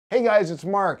Hey guys, it's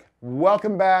Mark.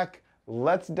 Welcome back.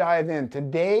 Let's dive in.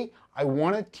 Today, I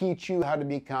want to teach you how to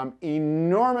become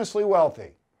enormously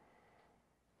wealthy.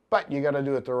 But you got to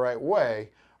do it the right way,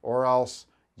 or else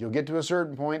you'll get to a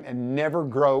certain point and never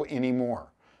grow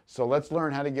anymore. So let's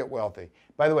learn how to get wealthy.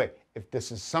 By the way, if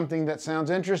this is something that sounds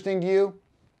interesting to you,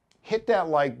 hit that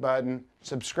like button,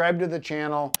 subscribe to the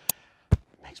channel. It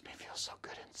makes me feel so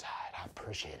good inside. I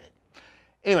appreciate it.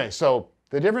 Anyway, so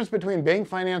the difference between bank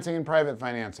financing and private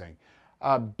financing.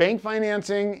 Bank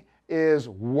financing is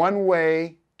one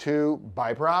way to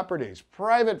buy properties.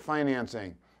 Private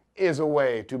financing is a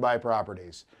way to buy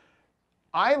properties.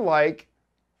 I like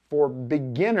for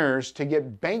beginners to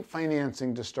get bank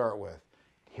financing to start with.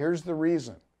 Here's the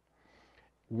reason.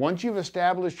 Once you've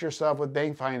established yourself with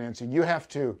bank financing, you have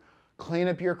to clean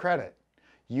up your credit.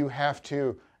 You have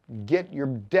to get your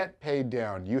debt paid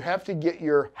down. You have to get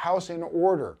your house in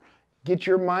order. Get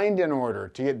your mind in order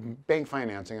to get bank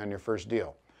financing on your first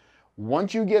deal.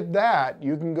 Once you get that,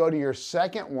 you can go to your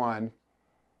second one,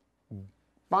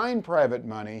 find private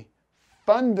money,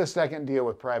 fund the second deal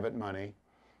with private money,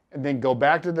 and then go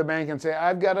back to the bank and say,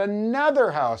 I've got another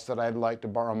house that I'd like to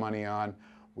borrow money on.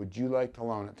 Would you like to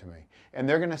loan it to me? And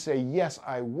they're going to say, yes,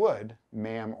 I would,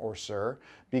 ma'am or sir,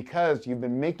 because you've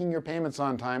been making your payments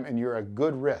on time and you're a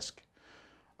good risk.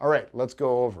 All right, let's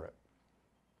go over it.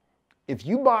 If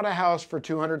you bought a house for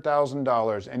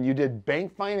 $200,000 and you did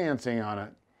bank financing on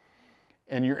it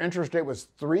and your interest rate was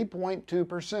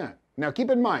 3.2%. Now keep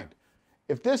in mind,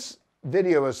 if this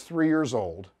video is 3 years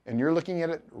old and you're looking at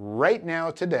it right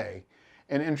now today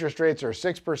and interest rates are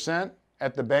 6%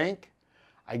 at the bank,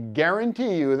 I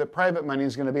guarantee you that private money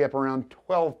is going to be up around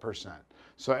 12%.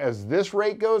 So as this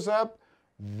rate goes up,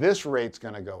 this rate's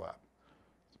going to go up.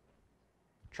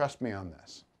 Trust me on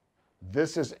this.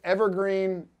 This is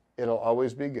evergreen. It'll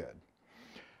always be good.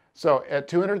 So at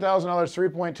 $200,000,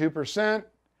 3.2%,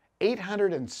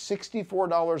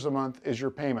 $864 a month is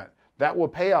your payment. That will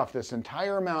pay off this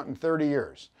entire amount in 30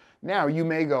 years. Now you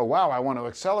may go, wow, I want to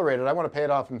accelerate it. I want to pay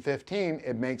it off in 15.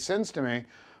 It makes sense to me.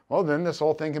 Well, then this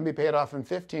whole thing can be paid off in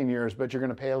 15 years, but you're going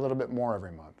to pay a little bit more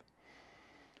every month.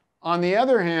 On the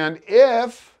other hand,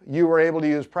 if you were able to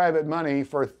use private money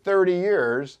for 30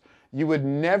 years, you would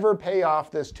never pay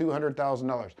off this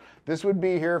 $200,000. This would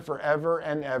be here forever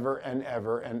and ever and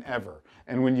ever and ever.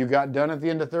 And when you got done at the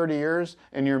end of 30 years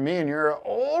and you're me and you're an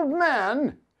old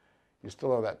man, you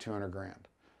still owe that 200 grand.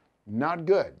 Not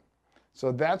good.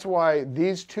 So that's why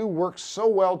these two work so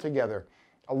well together.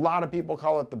 A lot of people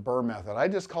call it the Burr method. I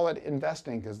just call it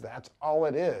investing because that's all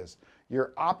it is.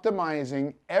 You're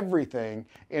optimizing everything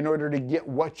in order to get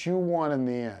what you want in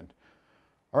the end.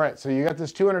 All right, so you got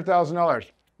this $200,000.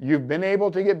 You've been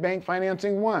able to get bank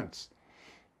financing once.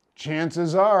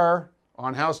 Chances are,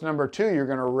 on house number 2, you're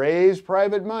going to raise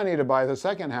private money to buy the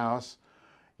second house.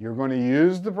 You're going to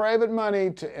use the private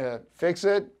money to fix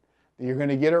it. You're going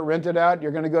to get it rented out.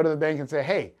 You're going to go to the bank and say,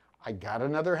 hey, I got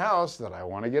another house that I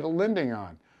want to get a lending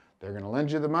on. They're going to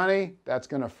lend you the money. That's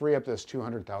going to free up this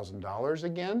 $200,000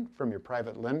 again from your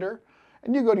private lender.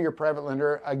 And you go to your private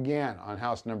lender again on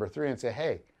house number 3 and say,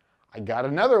 hey, I got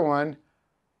another one.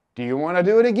 Do you want to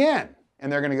do it again?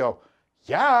 And they're going to go,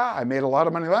 yeah, I made a lot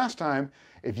of money last time.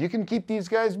 If you can keep these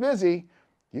guys busy,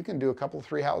 you can do a couple,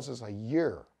 3 houses a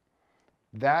year.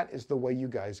 That is the way you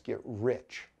guys get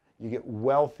rich. You get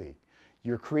wealthy.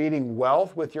 You're creating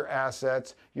wealth with your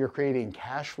assets. You're creating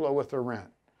cash flow with the rent.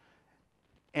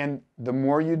 And the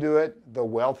more you do it, the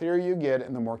wealthier you get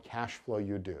and the more cash flow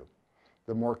you do.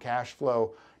 The more cash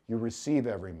flow you receive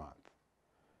every month.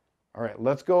 All right,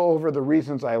 let's go over the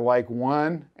reasons I like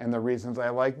one and the reasons I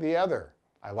like the other.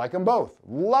 I like them both,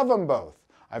 love them both.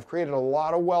 I've created a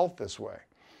lot of wealth this way.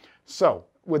 So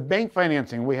with bank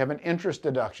financing, we have an interest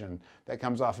deduction that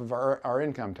comes off of our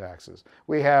income taxes.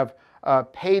 We have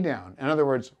pay down. In other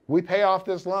words, we pay off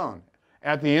this loan.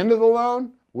 At the end of the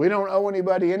loan, we don't owe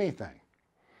anybody anything.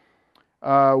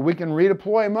 We can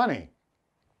redeploy money.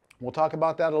 We'll talk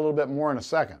about that a little bit more in a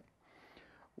second.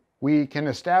 We can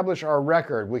establish our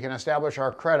record. We can establish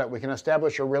our credit. We can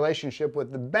establish a relationship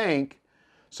with the bank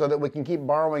so that we can keep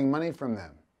borrowing money from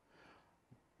them.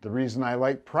 The reason I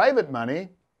like private money,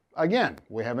 again,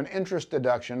 we have an interest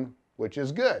deduction, which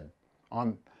is good.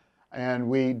 And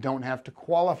we don't have to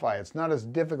qualify. It's not as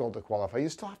difficult to qualify. You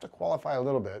still have to qualify a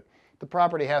little bit. The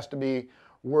property has to be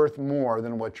worth more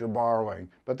than what you're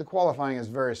borrowing. But the qualifying is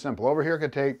very simple. Over here it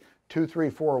could take 2, 3,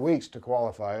 4 weeks to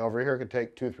qualify. Over here it could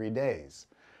take 2, 3 days.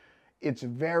 It's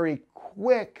very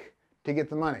quick to get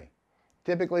the money.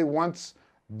 Typically, once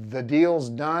the deal's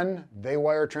done, they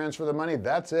wire transfer the money,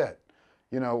 that's it.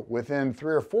 You know, within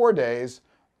 3 or 4 days,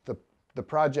 the the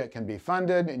project can be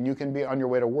funded and you can be on your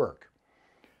way to work.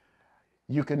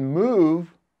 You can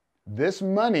move this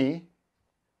money,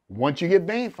 once you get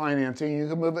bank financing, you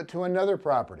can move it to another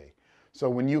property. So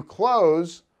when you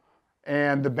close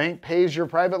and the bank pays your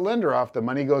private lender off, the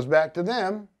money goes back to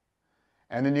them.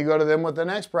 And then you go to them with the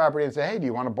next property and say, hey, do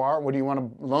you want to borrow? What, do you want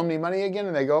to loan me money again?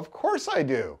 And they go, of course I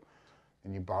do.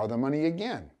 And you borrow the money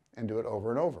again and do it over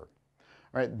and over.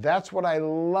 All right, that's what I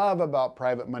love about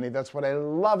private money. That's what I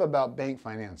love about bank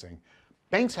financing.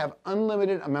 Banks have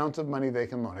unlimited amounts of money they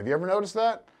can loan. Have you ever noticed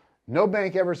that? No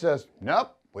bank ever says,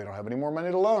 nope, we don't have any more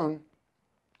money to loan.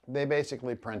 They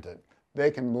basically print it.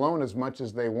 They can loan as much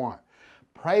as they want.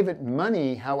 Private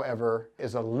money, however,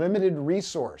 is a limited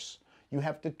resource. You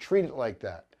have to treat it like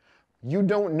that. You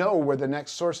don't know where the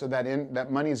next source of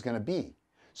that money is going to be.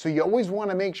 So you always want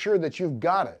to make sure that you've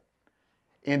got it.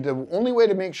 And the only way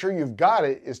to make sure you've got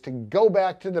it is to go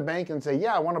back to the bank and say,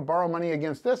 yeah, I want to borrow money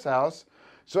against this house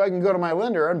so I can go to my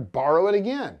lender and borrow it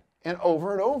again and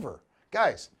over.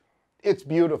 Guys, it's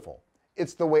beautiful.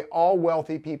 It's the way all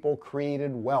wealthy people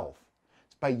created wealth.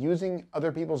 It's by using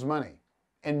other people's money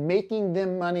and making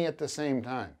them money at the same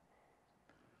time.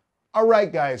 All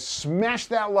right, guys, smash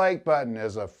that like button,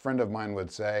 as a friend of mine would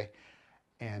say,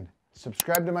 and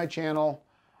subscribe to my channel.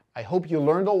 I hope you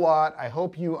learned a lot. I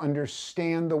hope you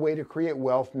understand the way to create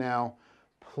wealth now.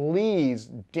 Please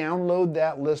download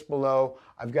that list below.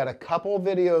 I've got a couple of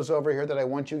videos over here that I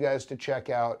want you guys to check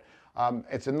out.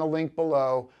 It's in the link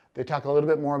below. They talk a little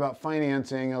bit more about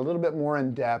financing, a little bit more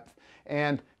in depth.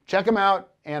 And check them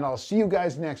out, and I'll see you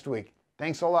guys next week.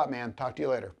 Thanks a lot, man. Talk to you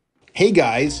later. Hey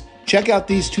guys, check out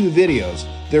these 2 videos.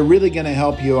 They're really going to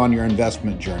help you on your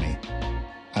investment journey.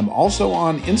 I'm also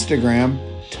on Instagram.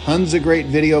 Tons of great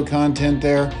video content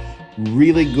there.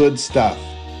 Really good stuff.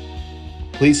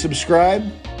 Please subscribe.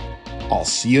 I'll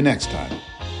see you next time.